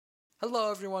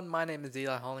Hello, everyone. My name is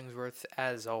Eli Hollingsworth,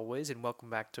 as always, and welcome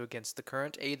back to Against the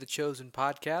Current, The Chosen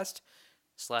podcast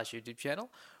 / YouTube channel,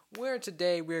 where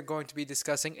today we're going to be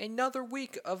discussing another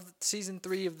week of season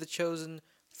 3 of The Chosen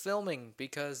filming,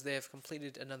 because they have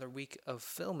completed another week of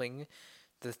filming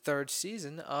the third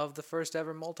season of the first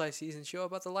ever multi-season show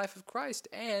about the life of Christ,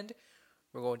 and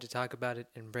we're going to talk about it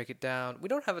and break it down. We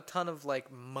don't have a ton of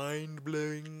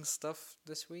mind-blowing stuff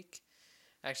this week.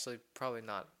 Actually, probably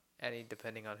not any,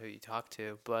 depending on who you talk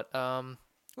to. But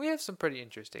we have some pretty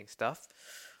interesting stuff.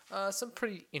 Some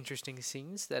pretty interesting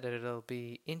scenes that it'll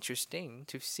be interesting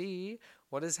to see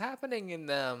what is happening in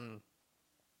them.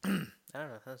 I don't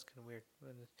know. That's kind of weird.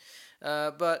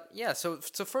 But yeah. So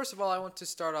first of all, I want to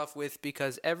start off with,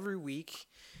 because every week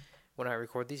when I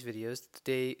record these videos,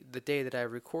 the day that I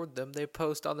record them, they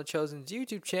post on the Chosen's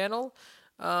YouTube channel.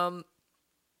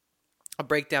 A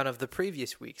breakdown of the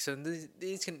previous week. So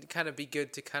these can kind of be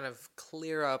good to kind of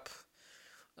clear up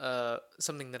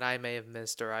something that I may have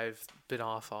missed or I've been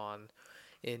off on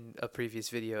in a previous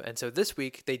video. And so this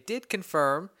week they did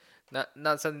confirm,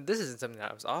 not something. This isn't something that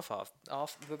I was off.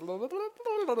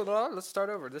 Let's start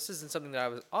over. This isn't something that I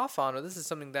was off on, or this is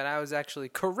something that I was actually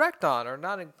correct on, or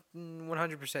not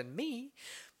 100% me,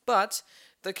 but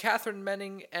the Catherine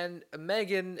Menning and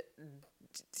Megan.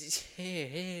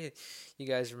 You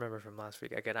guys remember from last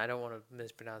week. Again, I don't want to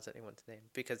mispronounce anyone's name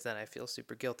because then I feel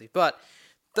super guilty. But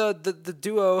the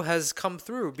duo has come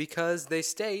through, because they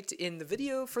state in the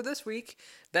video for this week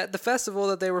that the festival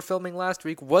that they were filming last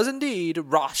week was indeed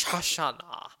Rosh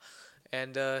Hashanah.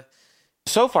 And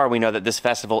so far, we know that this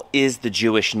festival is the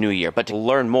Jewish New Year, but to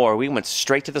learn more, we went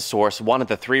straight to the source, one of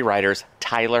the three writers,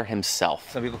 Tyler himself.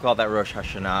 Some people call that Rosh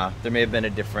Hashanah. There may have been a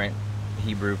different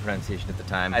Hebrew pronunciation at the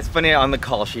time. It's funny, on the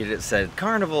call sheet it said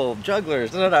carnival,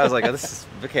 jugglers. I was like, oh, this is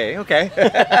okay.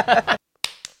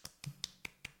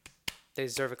 They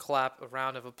deserve a clap, a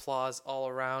round of applause all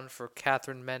around for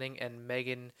Catherine Menning and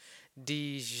Megan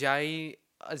Dijai.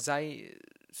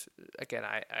 Again,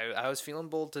 I was feeling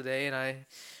bold today, and I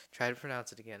tried to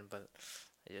pronounce it again, but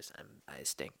I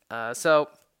stink. So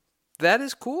that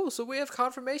is cool. So we have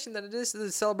confirmation that it is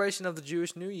the celebration of the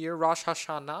Jewish New Year, Rosh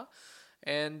Hashanah.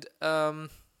 And well,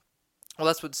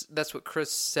 that's what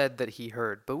Chris said that he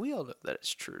heard, but we all know that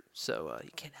it's true. So you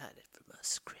can't hide it from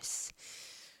us, Chris.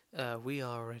 We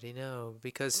already know,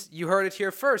 because you heard it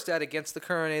here first at Against the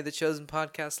Current, The Chosen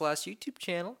podcast / YouTube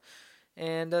channel,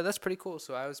 and that's pretty cool.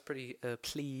 So I was pretty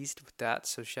pleased with that.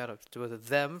 So shout out to both of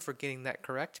them for getting that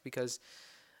correct, because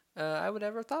I would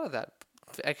never have thought of that.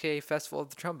 AKA Festival of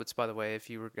the Trumpets, by the way,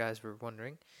 if you guys were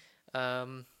wondering.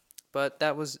 But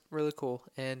that was really cool,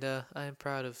 and I am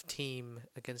proud of Team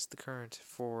Against the Current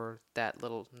for that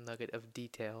little nugget of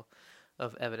detail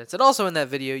of evidence. And also in that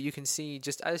video, you can see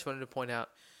I just wanted to point out,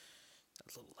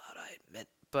 that's a little loud, I admit,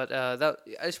 but I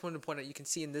just wanted to point out, you can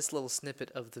see in this little snippet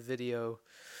of the video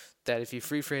that if you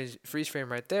freeze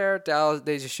frame right there, Dallas,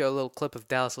 they just show a little clip of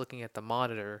Dallas looking at the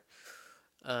monitor.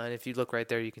 And if you look right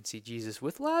there, you can see Jesus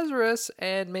with Lazarus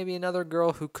and maybe another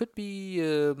girl who could be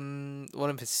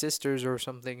one of his sisters or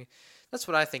something. That's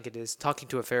what I think it is, talking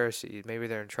to a Pharisee. Maybe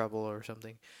they're in trouble or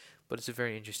something. But it's a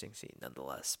very interesting scene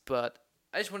nonetheless. But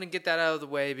I just want to get that out of the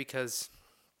way, because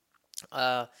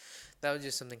that was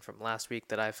just something from last week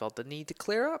that I felt the need to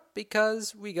clear up,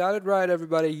 because we got it right,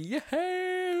 everybody.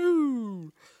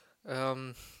 Yahoo!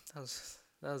 That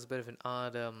was a bit of an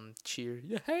odd cheer.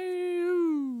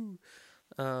 Yahoo!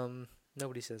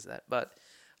 Nobody says that, but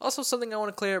also something I want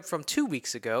to clear up from 2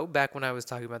 weeks ago, back when I was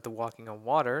talking about the walking on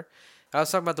water. I was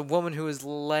talking about the woman who was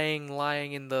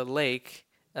lying in the lake,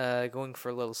 going for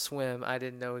a little swim. I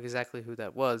didn't know exactly who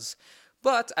that was,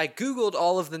 but I Googled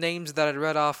all of the names that I'd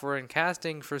read off were in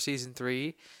casting for season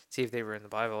 3, see if they were in the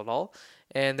Bible at all.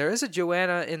 And there is a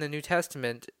Joanna in the New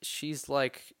Testament. She's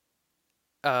like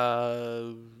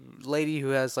a lady who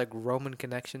has like Roman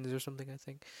connections or something, I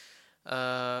think.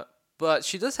 But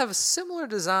she does have a similar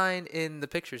design in the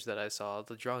pictures that I saw,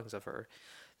 the drawings of her,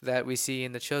 that we see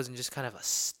in The Chosen, just kind of a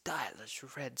stylish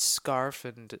red scarf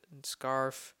and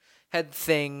scarf head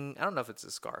thing. I don't know if it's a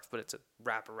scarf, but it's a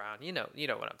wraparound. You know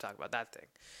what I'm talking about, that thing.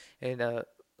 And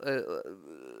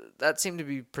that seemed to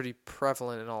be pretty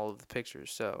prevalent in all of the pictures.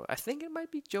 So I think it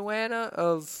might be Joanna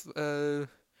of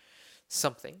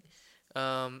something.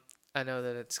 I know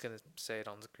that it's going to say it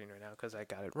on the screen right now because I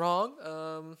got it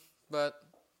wrong. But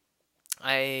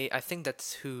I think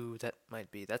that's who that might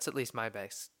be. That's at least my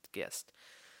best guess.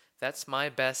 That's my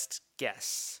best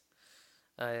guess.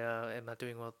 I am not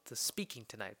doing well with the speaking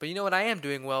tonight. But you know what I am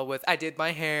doing well with? I did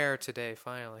my hair today,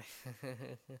 finally.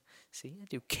 See, I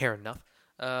do care enough.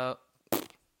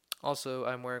 Also,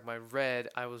 I'm wearing my red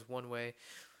I was one way,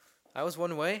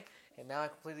 And now I'm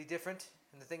completely different.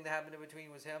 And the thing that happened in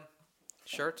between was him.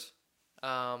 Shirt.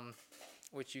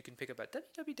 Which you can pick up at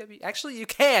www. Actually, you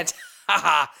can't.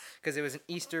 Haha. Because it was an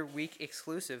Easter week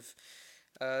exclusive.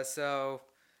 So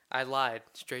I lied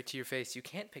straight to your face. You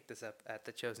can't pick this up at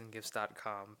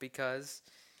thechosengifts.com because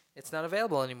it's not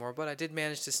available anymore. But I did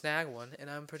manage to snag one,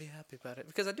 and I'm pretty happy about it.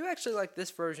 Because I do actually like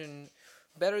this version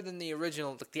better than the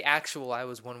original, like the actual I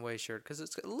Was One Way shirt. Because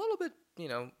it's a little bit,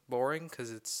 boring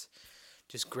because it's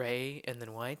just gray and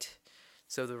then white.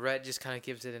 So the red just kind of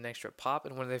gives it an extra pop.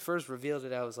 And when they first revealed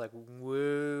it, I was like,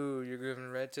 whoa, you're giving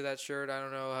red to that shirt? I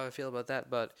don't know how I feel about that.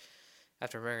 But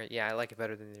after wearing it, yeah, I like it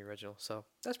better than the original. So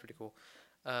that's pretty cool.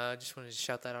 Just wanted to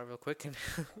shout that out real quick. And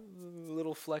a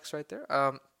little flex right there.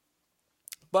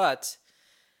 But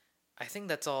I think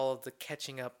that's all of the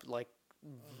catching up,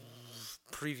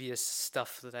 previous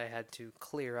stuff that I had to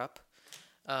clear up.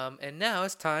 And now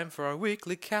it's time for our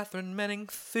weekly Catherine Menning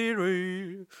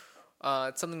theory.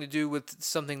 It's something to do with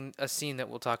a scene that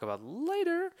we'll talk about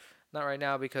later. Not right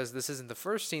now because this isn't the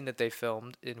first scene that they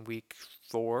filmed in week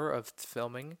 4 of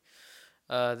filming.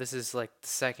 This is like the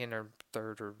second or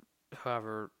third or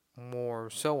however more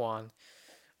so on.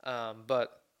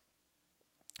 But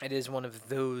it is one of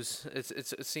those.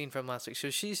 It's a scene from last week. So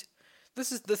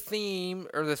this is the theme.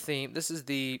 This is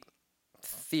the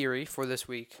theory for this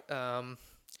week.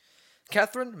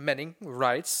 Catherine Menning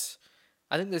writes,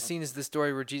 I think the scene is the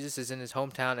story where Jesus is in his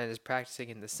hometown and is practicing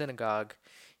in the synagogue.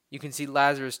 You can see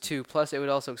Lazarus too. Plus, it would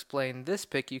also explain this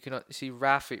pic. You can see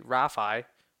Rafi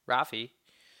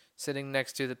sitting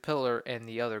next to the pillar and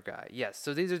the other guy. Yes,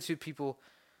 so these are two people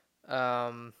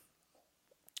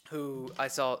who I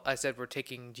said were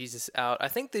taking Jesus out. I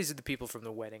think these are the people from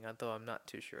the wedding, although I'm not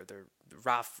too sure.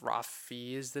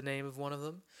 Rafi is the name of one of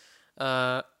them.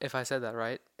 If I said that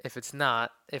right. If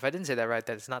I didn't say that right,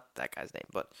 then it's not that guy's name,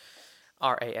 but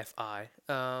Rafi.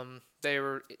 They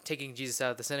were taking Jesus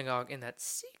out of the synagogue in that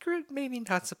secret, maybe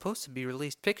not supposed to be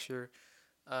released picture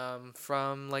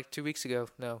from like 2 weeks ago.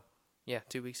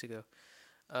 2 weeks ago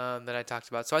that I talked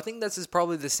about. So I think this is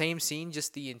probably the same scene,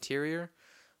 just the interior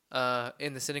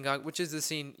in the synagogue, which is the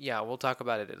scene. Yeah, we'll talk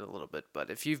about it in a little bit.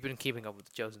 But if you've been keeping up with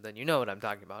The Chosen, then you know what I'm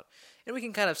talking about. And we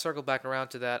can kind of circle back around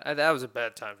to that. That was a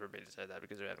bad time for me to say that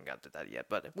because we haven't got to that yet.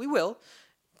 But we will.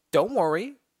 Don't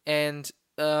worry. And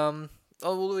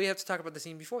we have to talk about the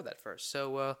scene before that first.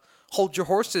 So hold your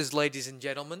horses, ladies and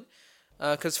gentlemen.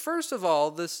 Because first of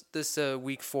all, this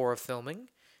week 4 of filming,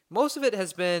 most of it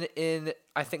has been in,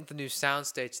 I think, the new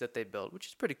soundstage that they built, which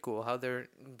is pretty cool. How they're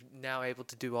now able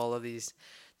to do all of these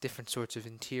different sorts of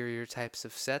interior types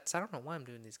of sets. I don't know why I'm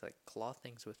doing these claw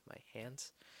things with my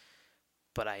hands,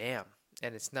 but I am,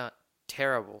 and it's not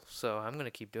terrible. So I'm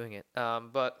gonna keep doing it.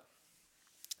 But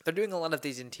they're doing a lot of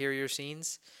these interior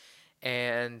scenes,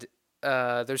 and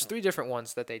there's 3 different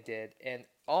ones that they did, and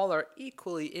all are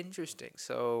equally interesting.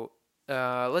 So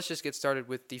let's just get started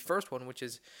with the first one, which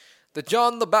is the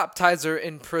John the Baptizer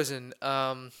in prison.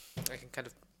 I can kind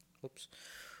of,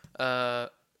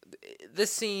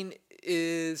 this scene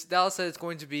is, Dallas said it's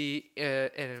going to be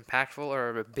an impactful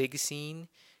or a big scene,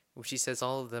 which he says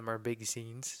all of them are big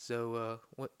scenes. So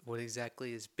what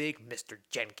exactly is big, Mr.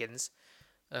 Jenkins?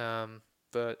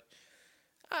 But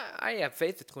I have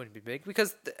faith it's going to be big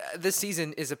because this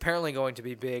season is apparently going to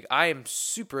be big. I am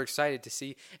super excited to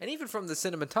see. And even from the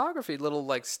cinematography, little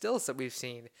stills that we've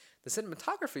seen, the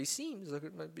cinematography seems like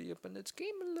it might be up in its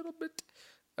game a little bit,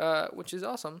 which is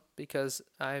awesome because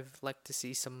I've liked to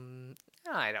see some,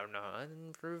 I don't know,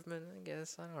 improvement, I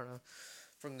guess. I don't know.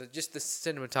 From just the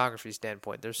cinematography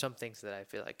standpoint, there's some things that I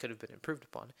feel like could have been improved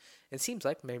upon. It seems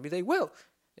like maybe they will.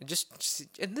 And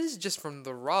this is just from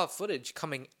the raw footage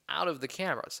coming out of the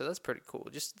camera, so that's pretty cool.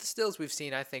 Just the stills we've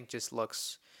seen, I think, just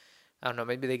looks, I don't know,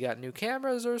 maybe they got new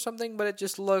cameras or something, but it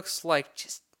just looks like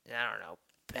I don't know,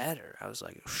 better. I was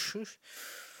like, shoosh.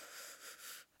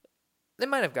 They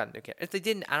might have gotten new cameras. If they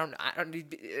didn't, I don't.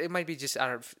 It might be just, I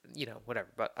don't, whatever.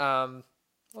 But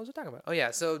what was I talking about? Oh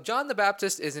yeah, so John the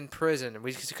Baptist is in prison,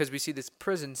 because we see this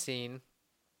prison scene,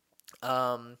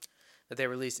 that they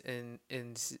released in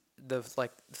the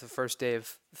first day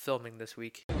of filming this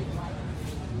week.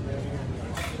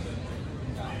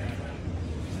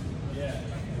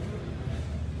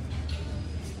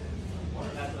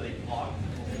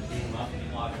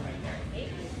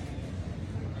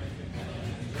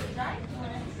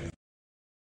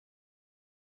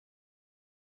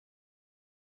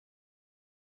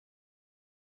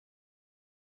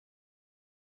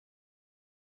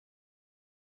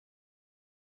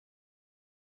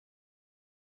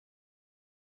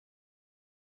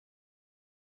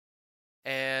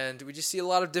 And we just see a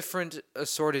lot of different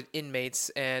assorted inmates.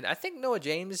 And I think Noah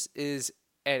James is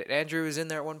and Andrew is in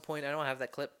there at one point. I don't have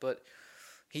that clip, but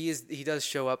he does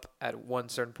show up at one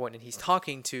certain point, and he's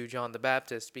talking to John the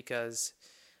Baptist because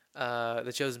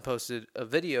the Chosen posted a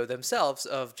video themselves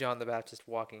of John the Baptist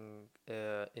walking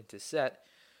into set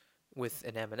with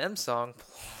an Eminem song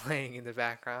playing in the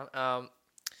background.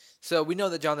 So we know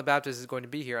that John the Baptist is going to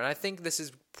be here, and I think this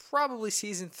is probably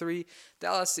season 3.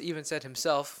 Dallas even said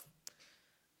himself.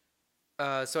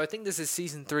 So I think this is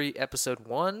season 3, episode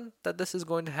 1 that this is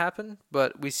going to happen.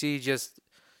 But we see just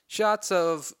shots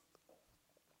of.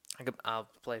 I'll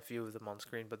play a few of them on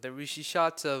screen, but there we see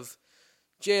shots of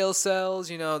jail cells.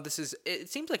 You know, it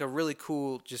seems like a really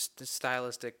cool, just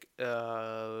stylistic,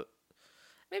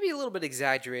 maybe a little bit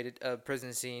exaggerated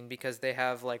prison scene because they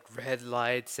have like red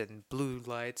lights and blue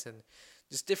lights and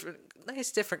just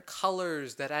different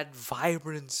colors that add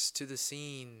vibrance to the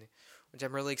scene, which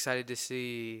I'm really excited to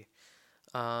see.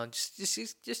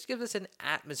 Just gives us an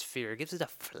atmosphere, gives it a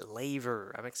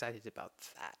flavor. I'm excited about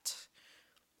that.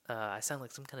 I sound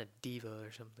like some kind of diva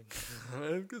or something.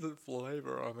 It gives it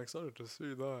flavor. I'm excited to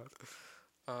see that.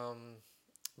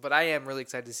 But I am really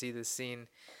excited to see this scene.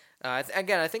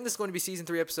 Again, I think this is going to be season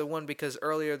 3, episode 1, because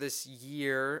earlier this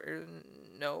year,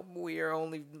 no, we are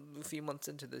only a few months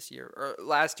into this year.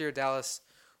 Last year, Dallas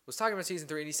was talking about season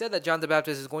 3, and he said that John the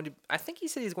Baptist is going to. I think he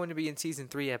said he's going to be in season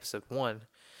 3, episode 1.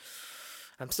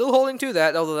 I'm still holding to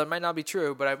that, although that might not be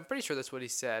true, but I'm pretty sure that's what he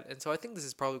said. And so I think this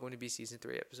is probably going to be season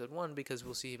 3, episode 1, because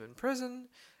we'll see him in prison,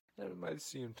 and we might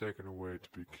see him taken away to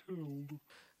be killed.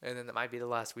 And then that might be the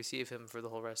last we see of him for the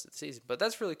whole rest of the season. But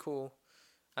that's really cool.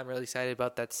 I'm really excited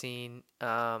about that scene.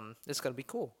 It's going to be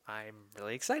cool. I'm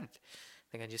really excited.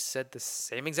 I think I just said the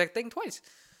same exact thing twice.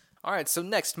 All right, so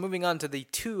next, moving on to the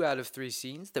 2 out of 3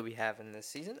 scenes that we have in this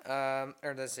season,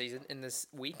 in this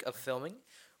week of filming.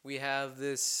 We have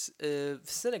this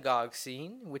synagogue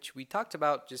scene, which we talked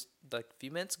about just like a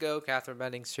few minutes ago. Catherine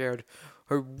Benning shared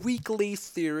her weekly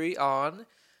theory on,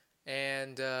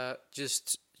 and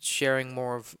just sharing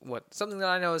more of something that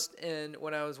I noticed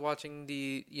when I was watching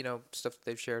the stuff that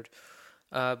they've shared.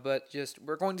 But just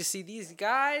we're going to see these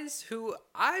guys who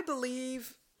I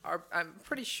believe I'm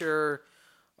pretty sure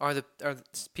are the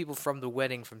people from the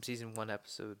wedding from season 1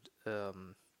 episode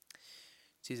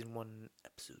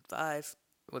 5.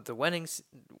 With the wedding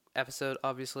episode,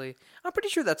 obviously. I'm pretty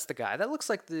sure that's the guy. That looks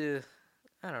like I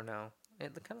don't know.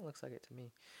 It kind of looks like it to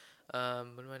me. But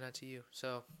it might not to you.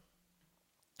 So,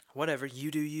 whatever.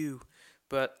 You do you.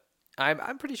 But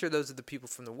I'm pretty sure those are the people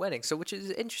from the wedding. So, which is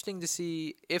interesting to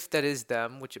see if that is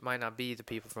them, which it might not be the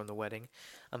people from the wedding.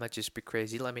 I might just be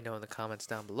crazy. Let me know in the comments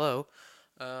down below.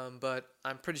 But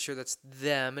I'm pretty sure that's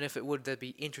them. And if it would, that'd be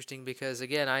interesting because,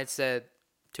 again, I had said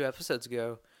 2 episodes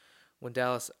ago when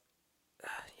Dallas...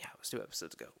 it was 2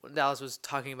 episodes ago when Dallas was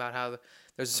talking about how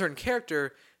there's a certain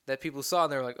character that people saw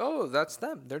and they were like, oh, that's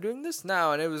them. They're doing this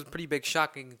now. And it was a pretty big,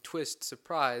 shocking twist,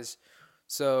 surprise.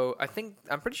 So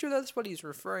I'm pretty sure that's what he's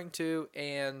referring to.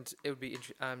 And it would be,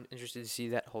 I'm interested to see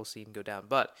that whole scene go down.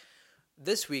 But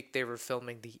this week they were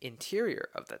filming the interior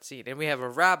of that scene. And we have a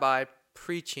rabbi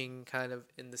preaching kind of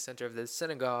in the center of the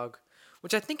synagogue,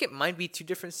 which I think it might be 2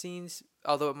 different scenes,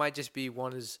 although it might just be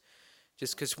one is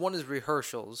just because one is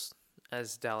rehearsals,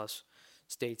 as Dallas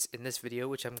states in this video,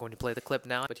 which I'm going to play the clip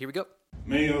now. But here we go.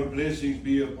 May your blessings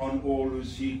be upon all who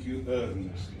seek you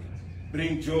earnestly.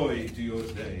 Bring joy to your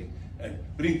day, and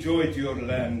bring joy to your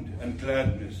land, and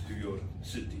gladness to your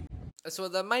city. So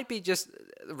that might be just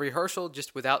a rehearsal,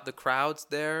 just without the crowds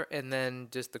there, and then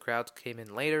just the crowds came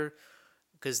in later,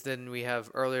 because then we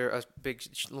have earlier a big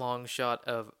long shot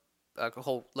of a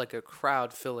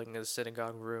crowd filling a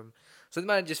synagogue room. So they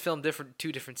might have just filmed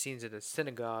 2 different scenes in a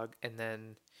synagogue, and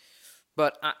then,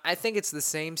 but I think it's the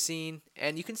same scene,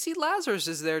 and you can see Lazarus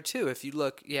is there too. If you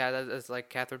look, that's like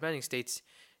Catherine Benning states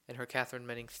in her Catherine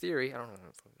Benning theory. I don't know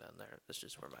if I'm down there. That's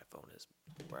just where my phone is,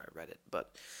 where I read it.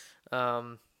 But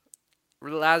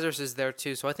Lazarus is there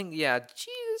too. So I think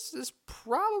Jesus is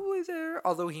probably there,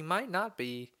 although he might not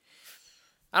be.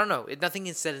 I don't know. Nothing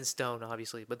is set in stone,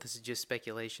 obviously, but this is just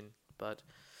speculation. But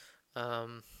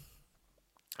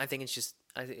I think it's just.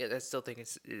 I still think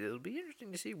it'll be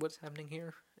interesting to see what's happening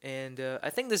here. And I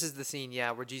think this is the scene,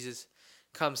 where Jesus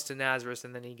comes to Nazareth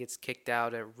and then he gets kicked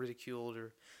out or ridiculed.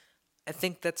 Or I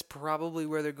think that's probably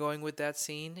where they're going with that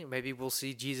scene. Maybe we'll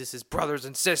see Jesus' brothers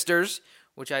and sisters,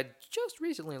 which I just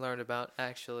recently learned about,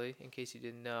 actually, in case you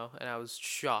didn't know. And I was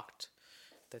shocked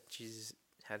that Jesus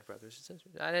had brothers and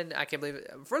sisters. I can't believe it.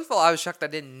 First of all, I was shocked I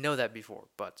didn't know that before,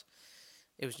 but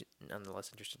it was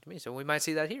nonetheless interesting to me. So we might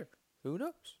see that here. Who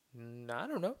knows? I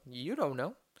don't know. You don't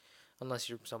know. Unless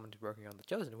you're someone working on The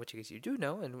Chosen, in which case you do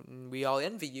know, and we all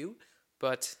envy you.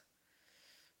 But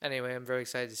anyway, I'm very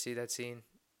excited to see that scene.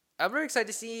 I'm very excited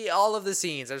to see all of the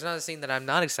scenes. There's not a scene that I'm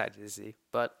not excited to see,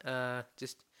 but yeah,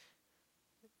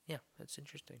 that's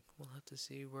interesting. We'll have to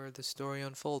see where the story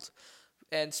unfolds.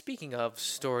 And speaking of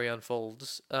story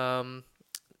unfolds,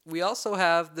 we also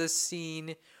have this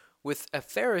scene with a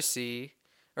Pharisee,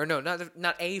 or no,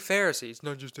 not a Pharisee. It's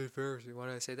not just a Pharisee. Why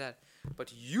did I say that?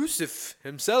 But Yusuf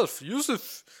himself,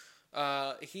 Yusuf.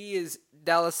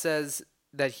 Dallas says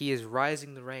that he is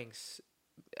rising the ranks.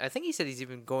 I think he said he's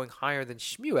even going higher than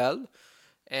Shmuel.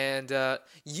 And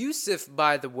Yusuf,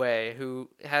 by the way, who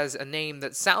has a name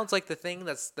that sounds like the thing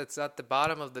that's at the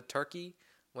bottom of the turkey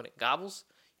when it gobbles.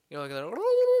 You know, like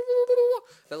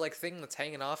that like thing that's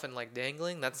hanging off and like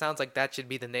dangling. That sounds like that should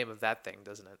be the name of that thing,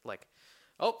 doesn't it? Like,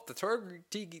 oh, the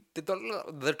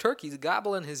turkey's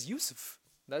gobbling his Yusuf.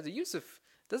 That's a Yusuf.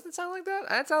 Doesn't it sound like that?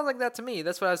 That sounds like that to me.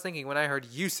 That's what I was thinking when I heard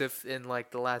Yusuf in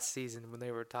like the last season when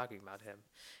they were talking about him,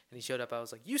 and he showed up. I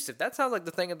was like, Yusuf. That sounds like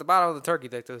the thing at the bottom of the turkey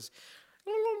that goes,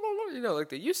 you know, like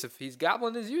the Yusuf. He's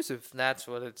gobbling his Yusuf. That's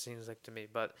what it seems like to me.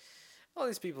 But all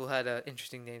these people had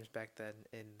interesting names back then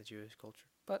in the Jewish culture.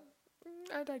 But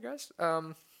I digress. I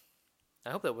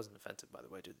hope that wasn't offensive, by the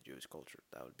way, to the Jewish culture.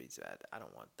 That would be sad. I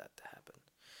don't want that to happen.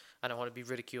 I don't want to be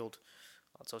ridiculed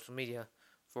on social media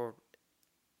for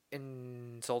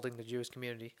insulting the Jewish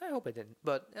community. I hope I didn't,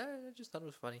 but I just thought it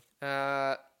was funny.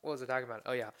 What was I talking about?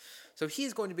 Oh, yeah. So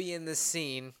he's going to be in this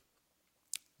scene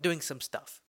doing some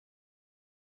stuff.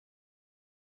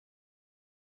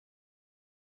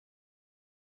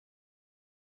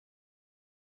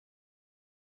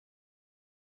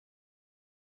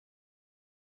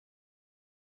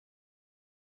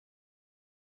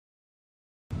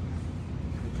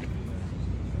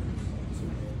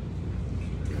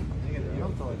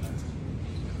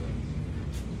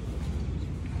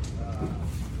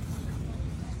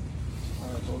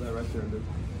 Hold that right there, Luke.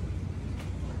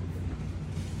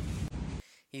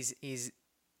 He's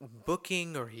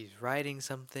booking or he's writing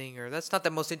something, or that's not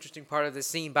the most interesting part of the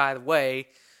scene, by the way.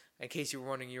 In case you were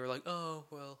wondering, you were like, oh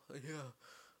well, yeah.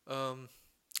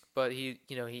 But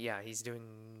he's doing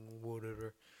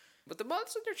whatever. But the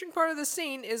most interesting part of the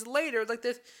scene is later, like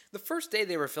the first day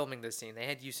they were filming this scene, they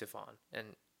had Yusuf on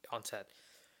set,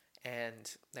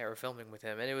 and they were filming with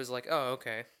him, and it was like, oh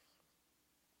okay,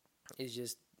 he's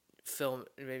just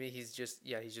maybe he's just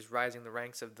rising the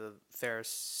ranks of the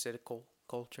Pharisaical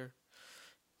culture.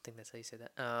 I think that's how you say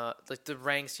that. Like the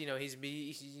ranks,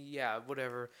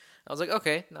 whatever. I was like,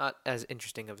 okay, not as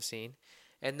interesting of a scene.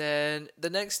 And then the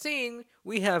next scene,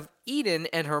 we have Eden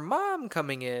and her mom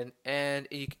coming in, and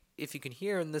if you can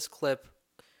hear in this clip,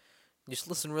 just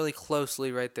listen really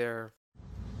closely right there.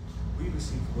 We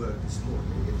received word this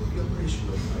morning it will be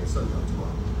operational by sundown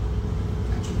tomorrow.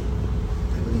 Actually,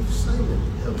 I believe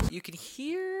Simon helped. You can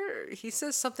hear he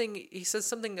says something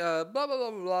blah blah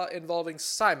blah blah blah involving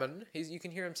Simon. You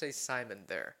can hear him say Simon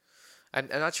there. I'm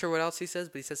not sure what else he says,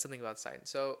 but he says something about Simon.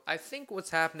 So I think what's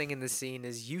happening in the scene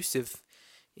is Yusuf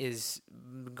is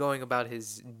going about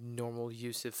his normal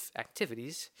Yusuf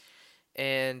activities,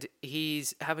 and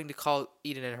he's having to call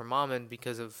Eden and her mom in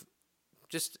because of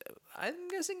I'm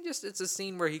guessing it's a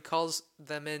scene where he calls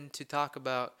them in to talk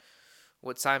about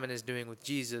what Simon is doing with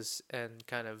Jesus and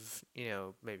kind of,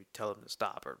 maybe tell him to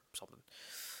stop or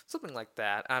something like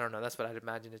that. I don't know. That's what I'd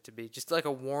imagine it to be. Just like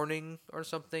a warning or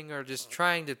something, or just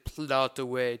trying to plot a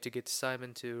way to get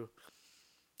Simon to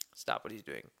stop what he's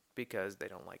doing because they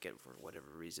don't like it for whatever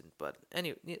reason. But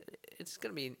anyway, it's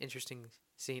going to be an interesting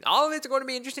scene. All of it's going to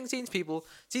be interesting scenes, people.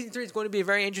 Season 3 is going to be a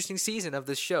very interesting season of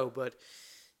this show, but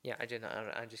yeah, I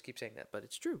just keep saying that, but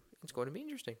it's true. It's going to be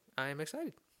interesting. I am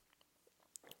excited.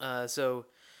 So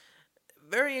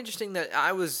very interesting that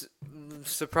I was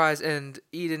surprised, and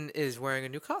Eden is wearing a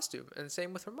new costume, and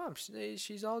same with her mom.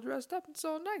 She's all dressed up and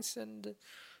so nice, and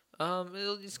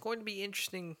it's going to be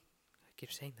interesting. I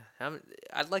keep saying that.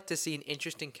 I'd like to see an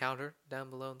interesting counter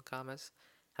down below in the comments.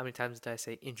 How many times did I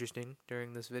say interesting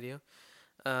during this video?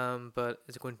 But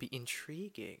it's going to be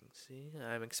intriguing. See,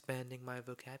 I'm expanding my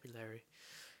vocabulary.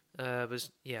 But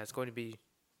yeah, it's going to be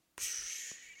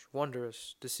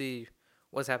wondrous to see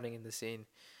what's happening in the scene.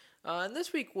 And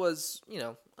this week was,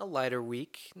 a lighter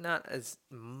week. Not as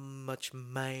much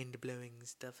mind-blowing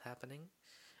stuff happening.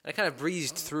 I kind of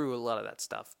breezed through a lot of that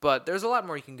stuff. But there's a lot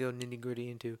more you can go nitty-gritty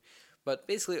into. But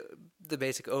basically, the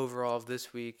basic overall of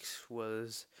this week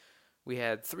was we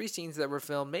had 3 scenes that were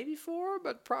filmed. Maybe 4,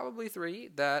 but probably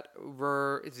 3. That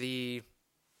were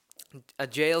a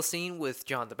jail scene with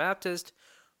John the Baptist.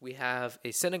 We have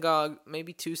a synagogue,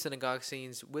 maybe 2 synagogue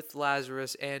scenes with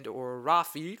Lazarus and or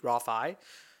Raphi, or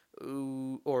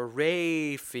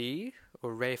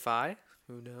Raphi,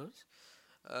 who knows?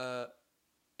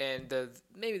 and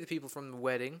maybe the people from the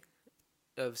wedding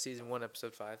of season 1,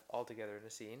 episode 5, all together in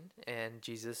a scene, and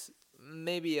Jesus,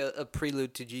 maybe a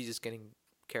prelude to Jesus getting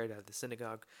carried out of the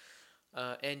synagogue.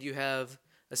 And you have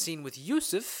a scene with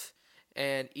Yusuf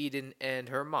and Eden and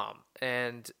her mom,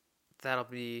 and that'll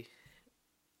be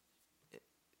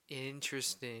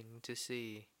interesting to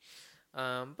see.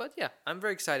 But yeah, I'm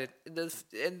very excited.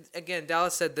 And again,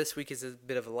 Dallas said this week is a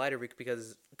bit of a lighter week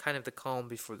because kind of the calm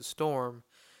before the storm.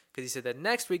 Because he said that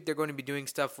next week they're going to be doing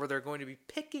stuff where they're going to be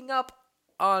picking up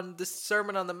on the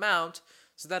Sermon on the Mount.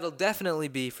 So that'll definitely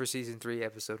be for season 3,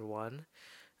 episode 1.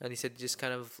 And he said just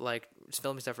kind of like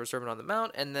filming stuff for Sermon on the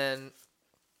Mount, and then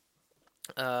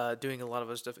doing a lot of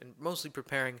other stuff, and mostly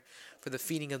preparing for the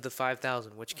feeding of the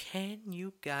 5,000. Which, can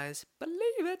you guys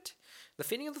believe it? The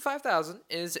feeding of the 5,000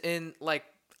 is in, like,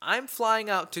 I'm flying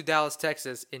out to Dallas,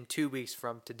 Texas in 2 weeks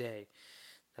from today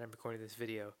that I'm recording this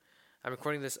video. I'm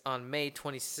recording this on May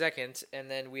 22nd, and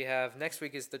then we have next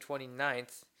week is the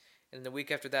 29th, and the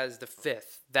week after that is the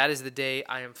 5th. That is the day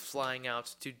I am flying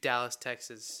out to Dallas,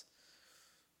 Texas.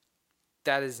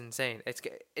 That is insane.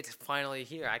 It's finally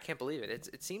here. I can't believe it.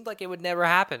 It seemed like it would never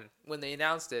happen when they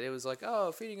announced it. It was like,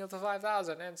 oh, feeding of the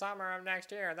 5,000 in summer of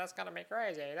next year. That's gonna be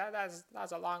crazy.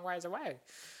 That's a long ways away.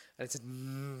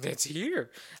 And it's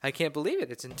here. I can't believe it.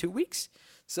 It's in 2 weeks.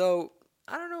 So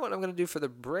I don't know what I'm gonna do for the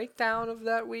breakdown of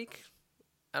that week.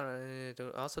 I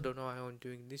also don't know how I'm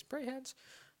doing these spray heads.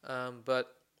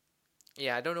 But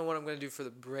yeah, I don't know what I'm gonna do for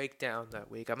the breakdown that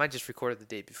week. I might just record it the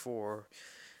day before.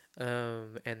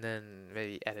 And then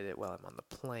maybe edit it while I'm on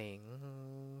the plane.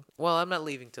 Well, I'm not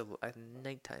leaving till at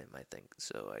nighttime, I think,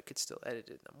 so I could still edit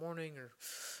it in the morning, or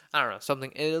I don't know,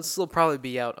 something. It'll still probably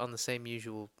be out on the same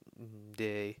usual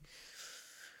day.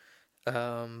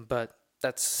 But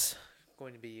that's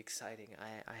going to be exciting.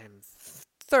 I am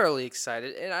thoroughly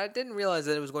excited, and I didn't realize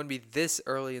that it was going to be this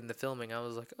early in the filming. I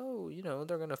was like, oh,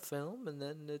 they're going to film, and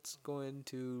then it's going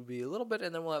to be a little bit,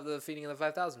 and then we'll have the feeding of the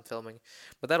 5,000 filming.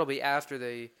 But that'll be after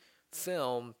they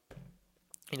film,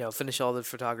 finish all the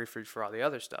photography for all the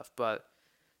other stuff. But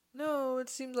no, it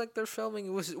seems like they're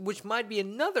filming, which might be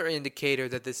another indicator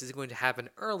that this is going to happen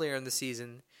earlier in the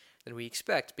season than we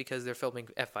expect, because they're filming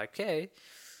F5K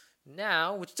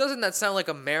now, which doesn't that sound like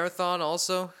a marathon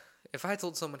also? If I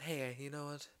told someone, hey, you know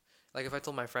what? Like, if I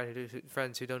told my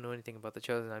friends who don't know anything about The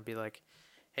Chosen, I'd be like,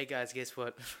 hey, guys, guess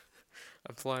what?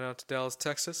 I'm flying out to Dallas,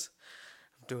 Texas.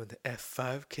 I'm doing the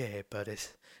F5K,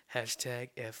 buddies. Hashtag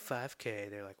F5K.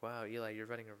 They're like, wow, Eli, you're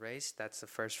running a race? That's the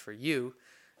first for you.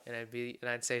 And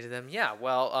I'd say to them, yeah,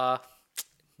 well,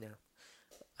 no.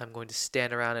 I'm going to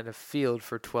stand around in a field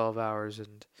for 12 hours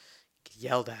and get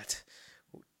yelled at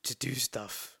to do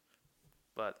stuff.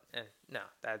 But, no,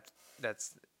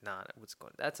 that's not what's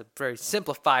going. That's a very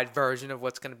simplified version of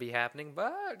what's going to be happening,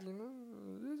 but is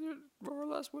it more or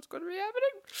less what's going to be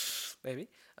happening? Maybe.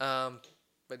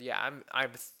 But yeah,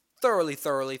 I'm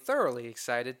thoroughly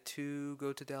excited to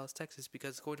go to Dallas, Texas, because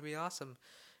it's going to be awesome,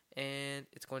 and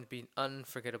it's going to be an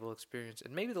unforgettable experience,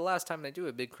 and maybe the last time they do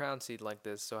a big crown seed like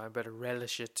this. So I better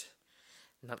relish it,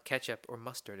 not ketchup or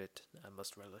mustard it. I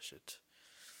must relish it.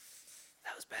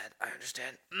 That was bad. I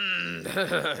understand.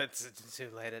 It's too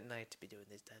late at night to be doing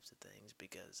these types of things,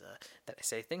 because then I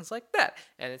say things like that,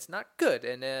 and it's not good.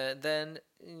 And then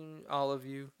all of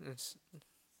you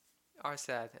are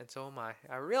sad, and so am I.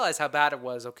 I realize how bad it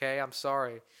was. Okay, I'm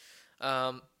sorry.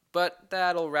 But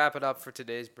that'll wrap it up for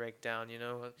today's breakdown.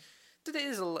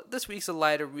 This week's a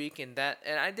lighter week, and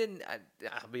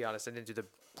I'll be honest, I didn't do the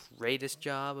greatest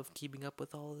job of keeping up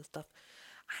with all this stuff.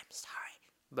 I'm sorry,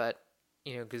 but.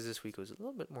 Because this week was a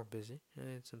little bit more busy.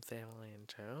 I had some family in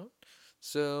town.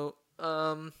 So,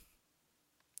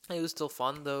 it was still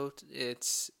fun, though.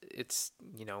 It's that's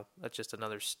just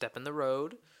another step in the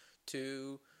road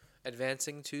to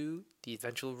advancing to the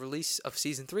eventual release of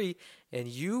Season 3. And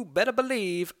you better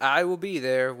believe I will be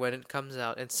there when it comes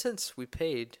out. And since we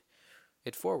paid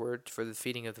it forward for the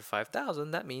feeding of the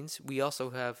 5,000, that means we also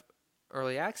have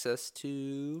early access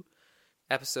to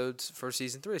episodes for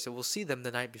Season 3, so we'll see them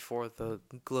the night before the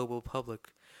global public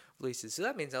releases. So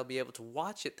that means I'll be able to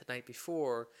watch it the night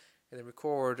before and then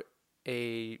record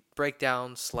a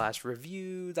breakdown /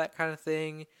 review, that kind of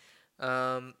thing,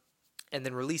 and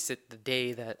then release it the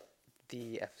day that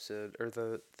the episode or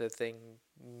the thing,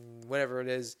 whatever it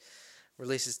is,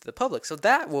 releases to the public. So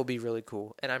that will be really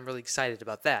cool, and I'm really excited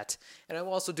about that. And I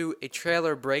will also do a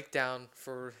trailer breakdown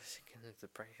for the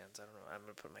pray hands. I don't know. I'm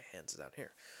going to put my hands down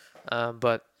here.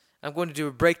 But I'm going to do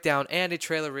a breakdown and a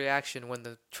trailer reaction when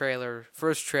the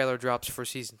first trailer drops for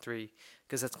Season 3,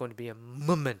 because that's going to be a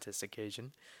momentous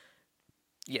occasion.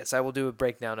 Yes, I will do a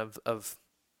breakdown of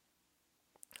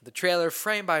the trailer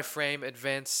frame by frame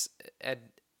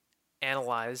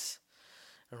analyze.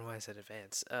 I don't know why I said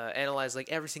advance. Analyze like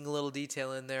every single little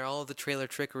detail in there, all of the trailer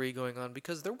trickery going on,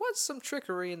 because there was some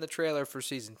trickery in the trailer for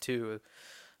season 2.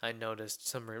 I noticed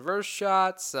some reverse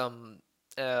shots, some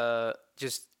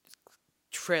just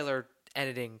trailer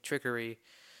editing trickery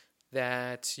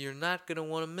that you're not going to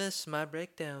want to miss my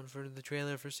breakdown for the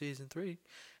trailer for season 3.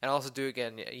 And I'll also do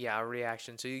again, a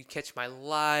reaction. So you catch my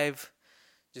live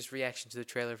just reaction to the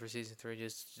trailer for season 3,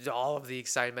 just all of the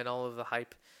excitement, all of the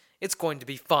hype. It's going to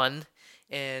be fun,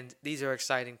 and these are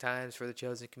exciting times for the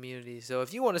Chosen community. So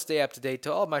if you want to stay up to date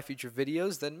to all my future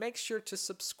videos, then make sure to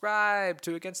subscribe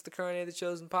to Against the Current of the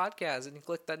Chosen podcast and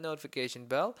click that notification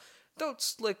bell.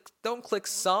 Don't click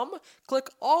some, click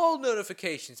all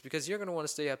notifications, because you're going to want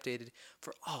to stay updated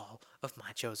for all of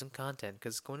my Chosen content,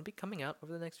 because it's going to be coming out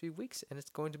over the next few weeks, and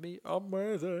it's going to be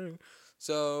amazing.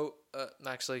 So,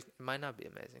 actually, it might not be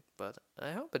amazing, but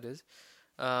I hope it is.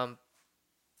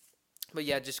 But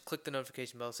yeah, just click the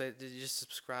notification bell. Just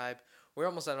subscribe. We're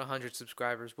almost at 100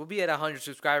 subscribers. We'll be at 100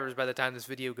 subscribers by the time this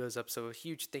video goes up. So a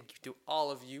huge thank you to all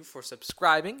of you for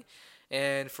subscribing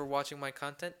and for watching my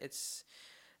content. It's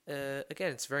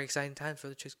it's very exciting times for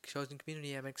the Chosen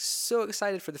community. I'm so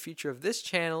excited for the future of this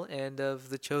channel and of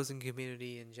the Chosen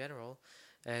community in general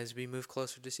as we move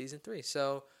closer to season 3.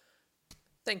 So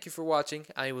thank you for watching.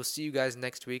 I will see you guys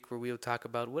next week, where we will talk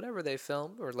about whatever they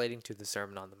filmed relating to the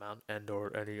Sermon on the Mount and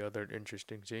or any other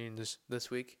interesting scenes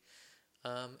this week.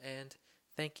 And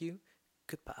thank you.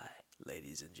 Goodbye,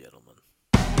 ladies and gentlemen.